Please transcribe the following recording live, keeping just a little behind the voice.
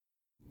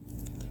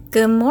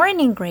Good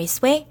morning,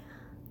 Graceway.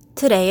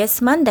 Today is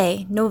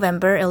Monday,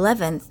 November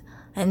 11th,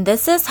 and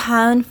this is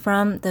Han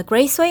from the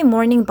Graceway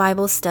Morning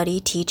Bible Study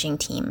teaching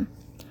team.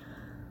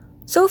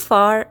 So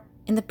far,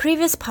 in the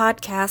previous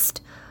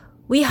podcast,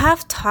 we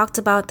have talked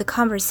about the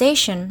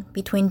conversation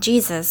between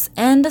Jesus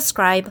and the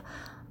scribe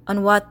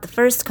on what the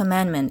first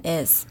commandment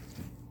is.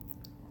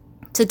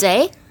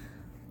 Today,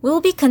 we'll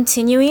be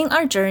continuing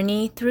our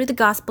journey through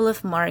the Gospel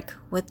of Mark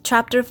with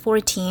chapter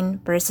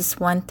 14, verses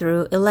 1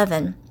 through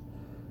 11.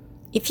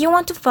 If you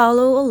want to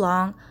follow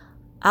along,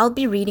 I'll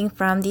be reading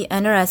from the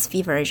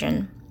NRSV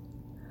version.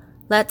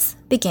 Let's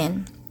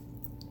begin.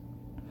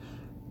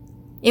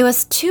 It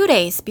was 2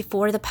 days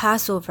before the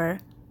Passover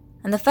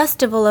and the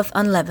festival of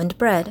unleavened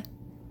bread.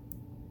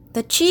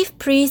 The chief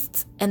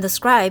priests and the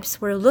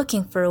scribes were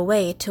looking for a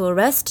way to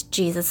arrest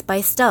Jesus by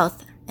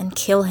stealth and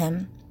kill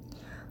him.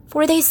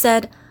 For they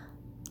said,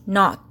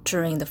 "Not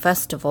during the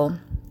festival,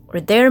 or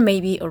there may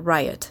be a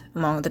riot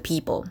among the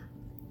people."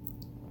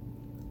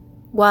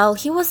 While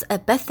he was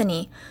at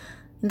Bethany,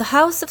 in the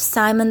house of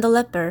Simon the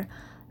leper,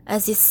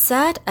 as he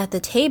sat at the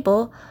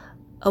table,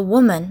 a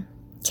woman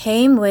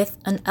came with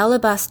an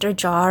alabaster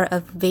jar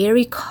of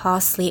very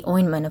costly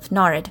ointment of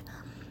nard,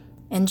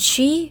 and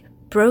she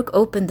broke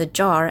open the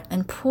jar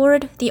and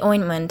poured the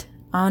ointment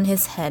on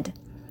his head.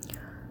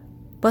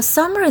 But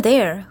some were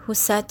there who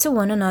said to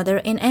one another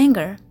in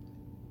anger,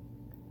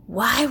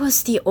 "Why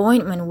was the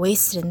ointment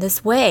wasted in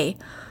this way?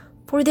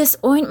 For this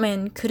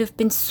ointment could have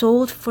been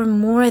sold for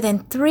more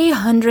than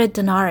 300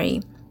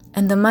 denarii,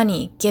 and the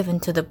money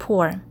given to the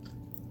poor."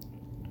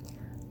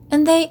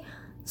 And they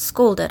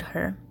scolded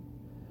her.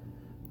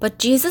 But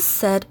Jesus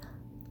said,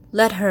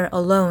 "Let her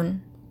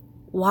alone.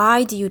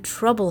 Why do you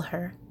trouble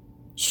her?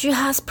 She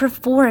has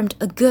performed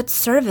a good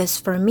service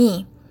for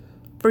me.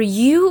 For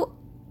you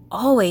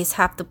always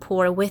have the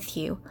poor with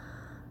you,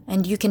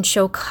 and you can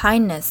show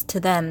kindness to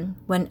them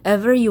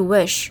whenever you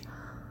wish,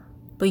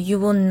 but you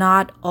will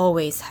not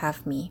always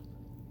have me.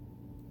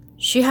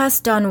 She has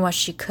done what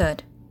she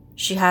could.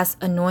 She has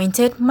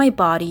anointed my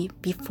body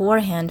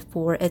beforehand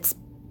for its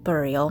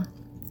burial.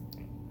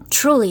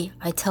 Truly,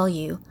 I tell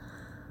you,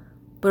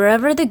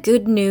 wherever the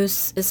good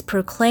news is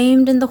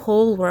proclaimed in the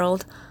whole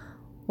world,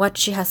 what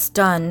she has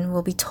done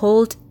will be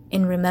told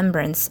in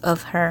remembrance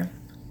of her."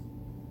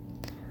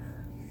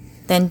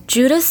 Then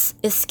Judas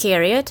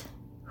Iscariot,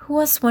 who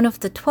was one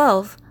of the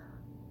 12,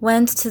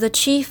 went to the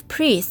chief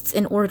priests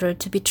in order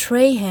to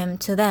betray him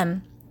to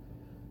them.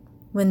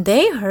 When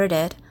they heard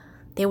it,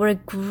 they were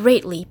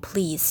greatly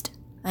pleased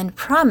and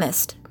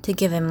promised to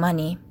give him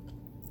money.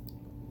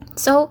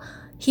 So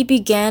he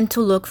began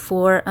to look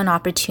for an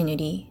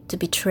opportunity to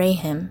betray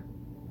him.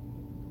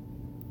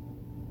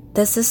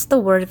 This is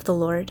the word of the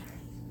Lord.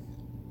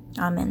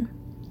 Amen.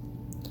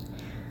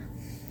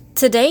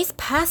 Today's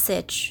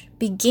passage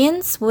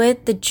begins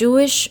with the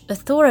Jewish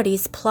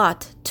authorities'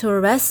 plot to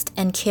arrest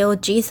and kill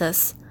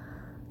Jesus.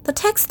 The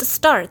text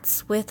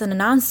starts with an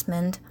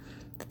announcement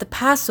that the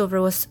Passover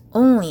was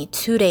only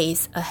 2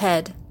 days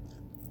ahead.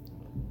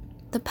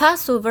 The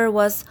Passover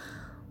was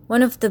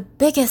one of the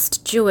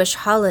biggest Jewish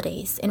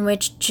holidays in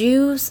which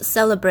Jews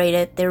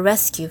celebrated their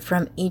rescue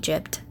from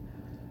Egypt.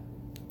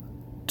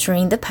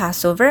 During the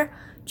Passover,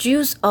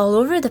 Jews all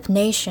over the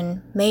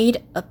nation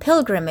made a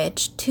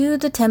pilgrimage to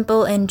the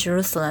temple in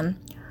Jerusalem,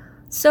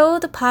 so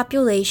the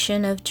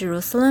population of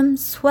Jerusalem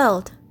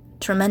swelled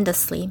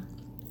tremendously.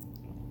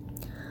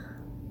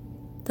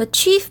 The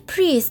chief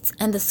priests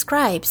and the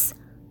scribes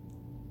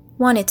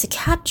wanted to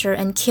capture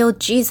and kill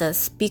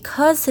Jesus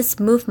because his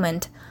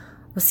movement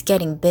was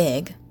getting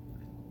big.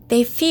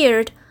 They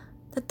feared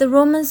that the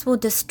Romans would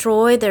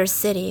destroy their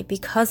city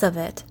because of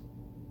it.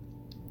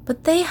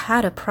 But they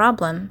had a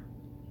problem.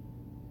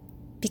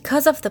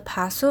 Because of the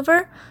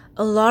Passover,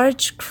 a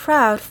large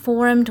crowd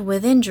formed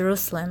within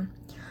Jerusalem,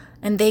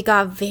 and they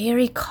got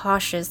very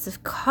cautious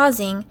of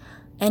causing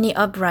any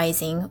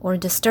uprising or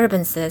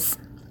disturbances.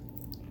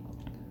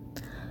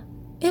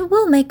 It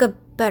will make a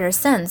better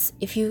sense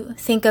if you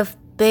think of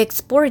big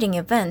sporting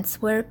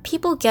events where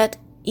people get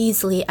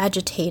easily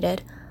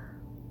agitated,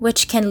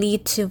 which can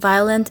lead to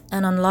violent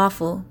and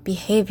unlawful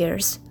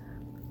behaviors.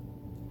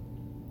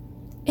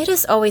 It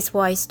is always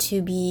wise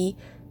to be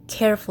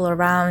careful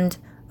around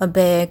a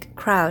big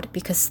crowd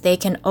because they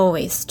can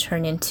always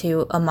turn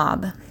into a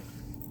mob.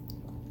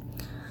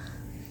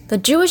 The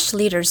Jewish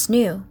leaders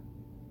knew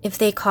if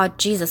they caught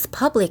Jesus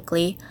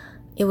publicly,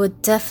 it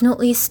would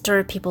definitely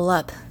stir people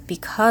up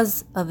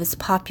because of his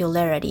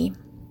popularity.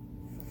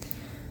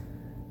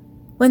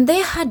 When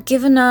they had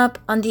given up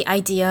on the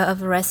idea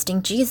of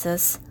arresting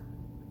Jesus,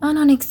 an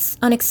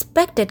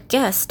unexpected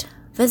guest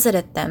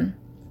visited them,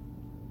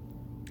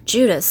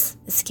 Judas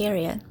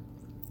Iscariot.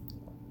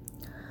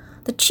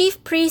 The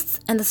chief priests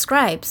and the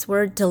scribes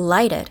were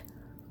delighted.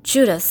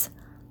 Judas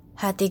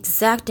had the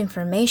exact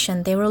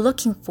information they were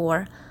looking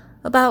for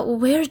about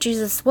where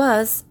Jesus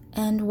was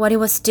and what he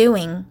was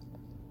doing.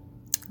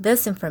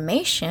 This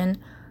information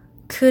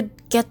could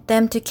get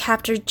them to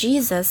capture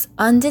Jesus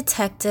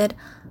undetected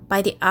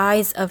by the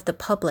eyes of the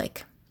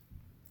public.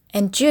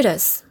 And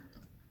Judas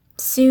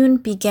soon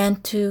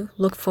began to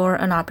look for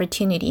an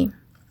opportunity.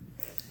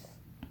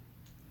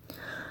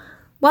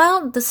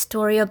 While the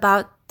story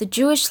about the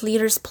Jewish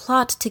leaders'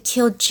 plot to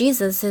kill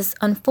Jesus is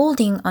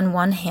unfolding on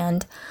one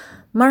hand,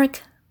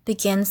 Mark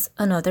begins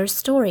another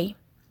story,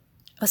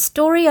 a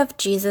story of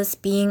Jesus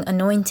being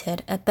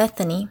anointed at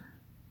Bethany.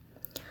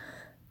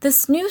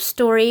 This new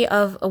story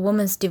of a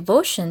woman's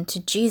devotion to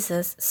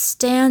Jesus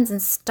stands in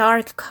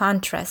stark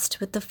contrast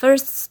with the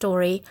first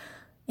story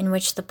in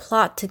which the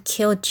plot to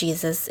kill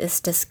Jesus is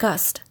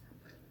discussed.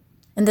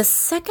 In the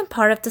second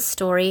part of the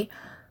story,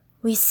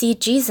 we see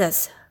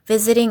Jesus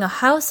visiting a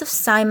house of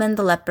Simon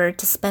the leper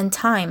to spend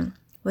time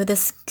with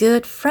his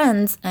good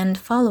friends and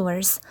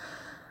followers.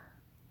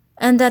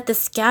 And at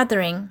this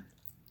gathering,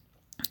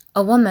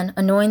 a woman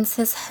anoints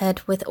his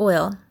head with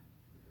oil.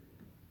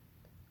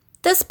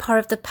 This part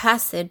of the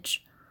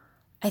passage,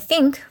 I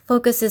think,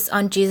 focuses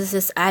on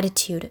Jesus'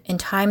 attitude in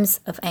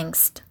times of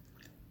angst.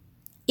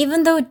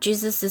 Even though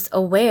Jesus is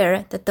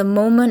aware that the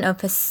moment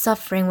of his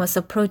suffering was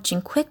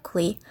approaching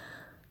quickly,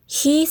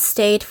 he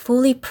stayed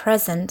fully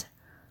present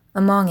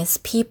among his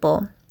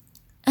people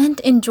and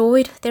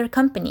enjoyed their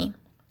company.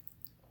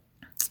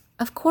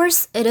 Of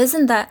course, it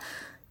isn't that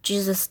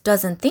Jesus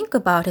doesn't think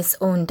about his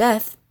own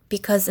death,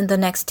 because in the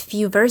next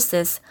few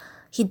verses,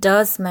 he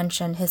does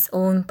mention his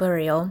own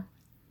burial.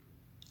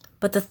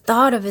 But the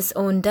thought of his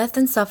own death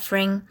and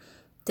suffering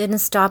didn't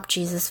stop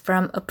Jesus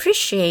from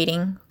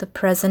appreciating the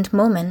present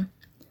moment.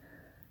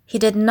 He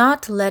did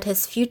not let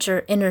his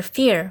future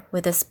interfere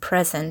with his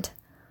present.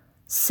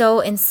 So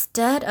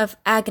instead of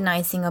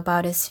agonizing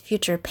about his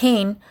future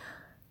pain,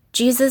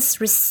 Jesus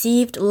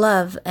received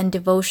love and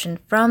devotion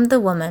from the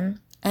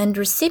woman and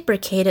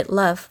reciprocated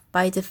love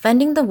by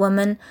defending the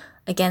woman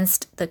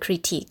against the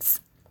critiques.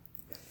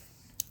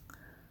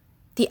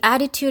 The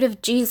attitude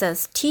of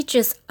Jesus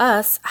teaches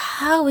us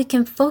how we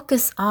can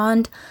focus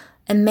on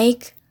and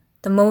make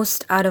the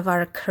most out of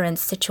our current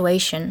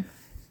situation.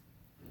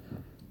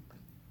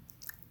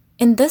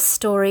 In this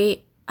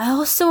story, I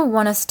also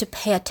want us to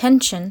pay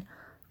attention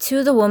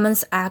to the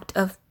woman's act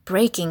of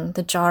breaking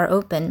the jar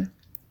open.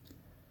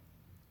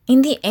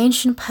 In the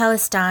ancient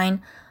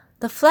Palestine,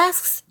 the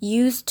flasks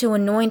used to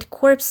anoint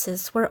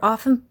corpses were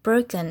often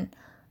broken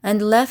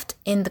and left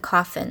in the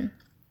coffin.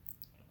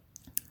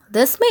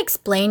 This may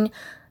explain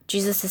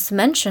Jesus'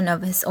 mention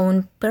of his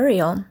own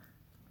burial,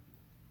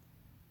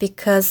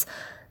 because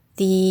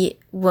the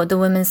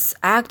woman's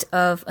act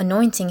of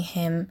anointing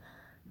him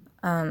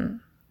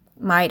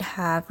might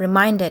have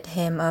reminded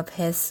him of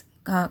his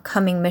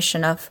coming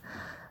mission of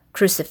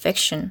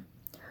crucifixion.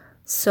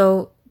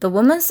 So the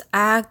woman's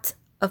act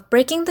of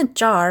breaking the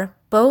jar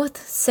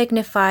both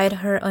signified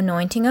her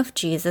anointing of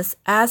Jesus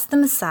as the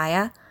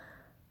Messiah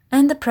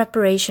and the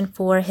preparation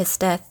for his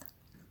death.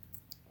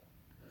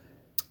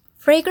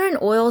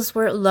 Fragrant oils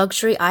were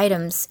luxury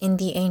items in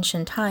the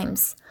ancient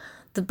times.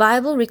 The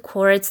Bible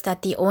records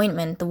that the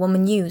ointment the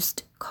woman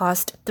used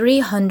cost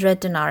 300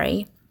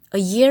 denarii, a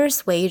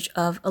year's wage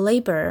of a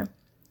laborer.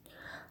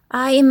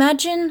 I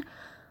imagine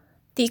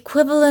the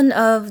equivalent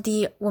of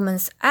the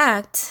woman's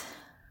act,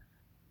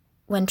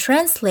 when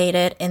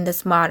translated in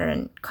this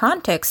modern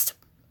context,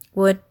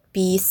 would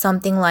be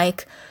something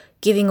like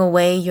giving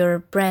away your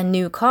brand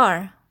new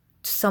car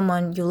to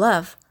someone you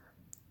love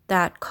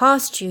that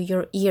cost you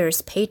your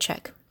year's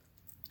paycheck.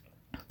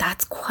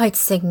 That's quite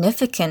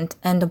significant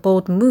and a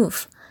bold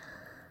move.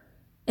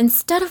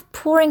 Instead of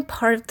pouring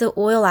part of the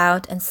oil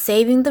out and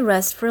saving the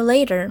rest for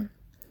later,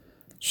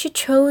 she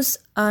chose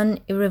an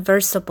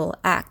irreversible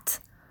act.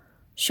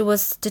 She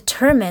was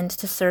determined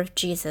to serve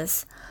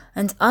Jesus,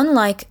 and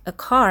unlike a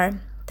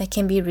car that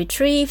can be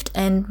retrieved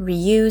and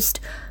reused,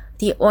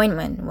 the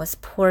ointment was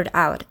poured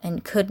out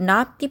and could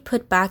not be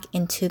put back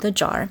into the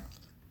jar.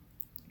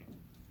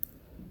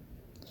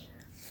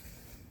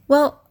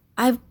 Well,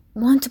 I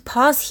want to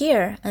pause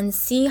here and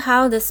see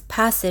how this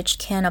passage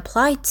can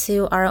apply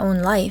to our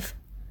own life.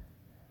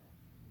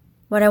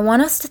 What I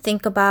want us to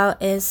think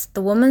about is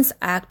the woman's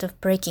act of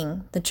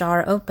breaking the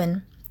jar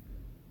open.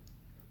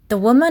 The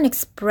woman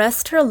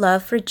expressed her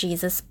love for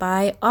Jesus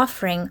by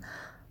offering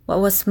what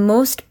was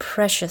most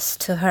precious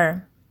to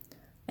her,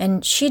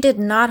 and she did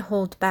not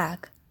hold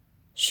back.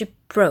 She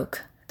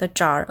broke the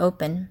jar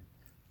open.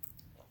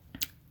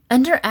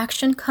 And her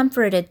action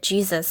comforted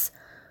Jesus,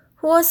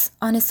 who was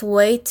on his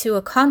way to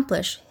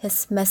accomplish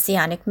his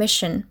messianic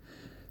mission.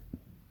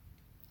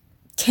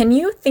 Can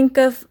you think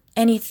of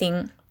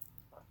anything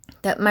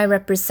that might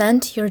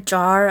represent your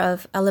jar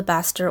of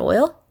alabaster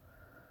oil?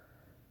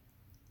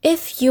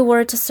 If you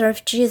were to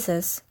serve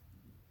Jesus,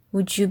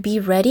 would you be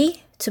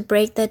ready to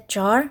break that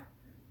jar?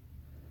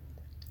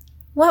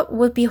 What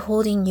would be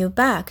holding you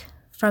back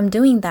from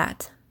doing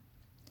that?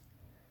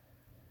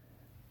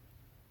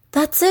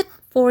 That's it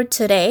for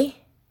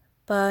today,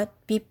 but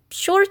be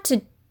sure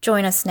to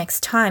join us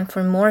next time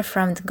for more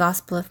from the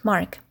Gospel of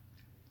Mark.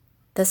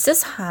 This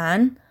is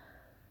Han,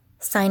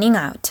 signing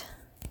out.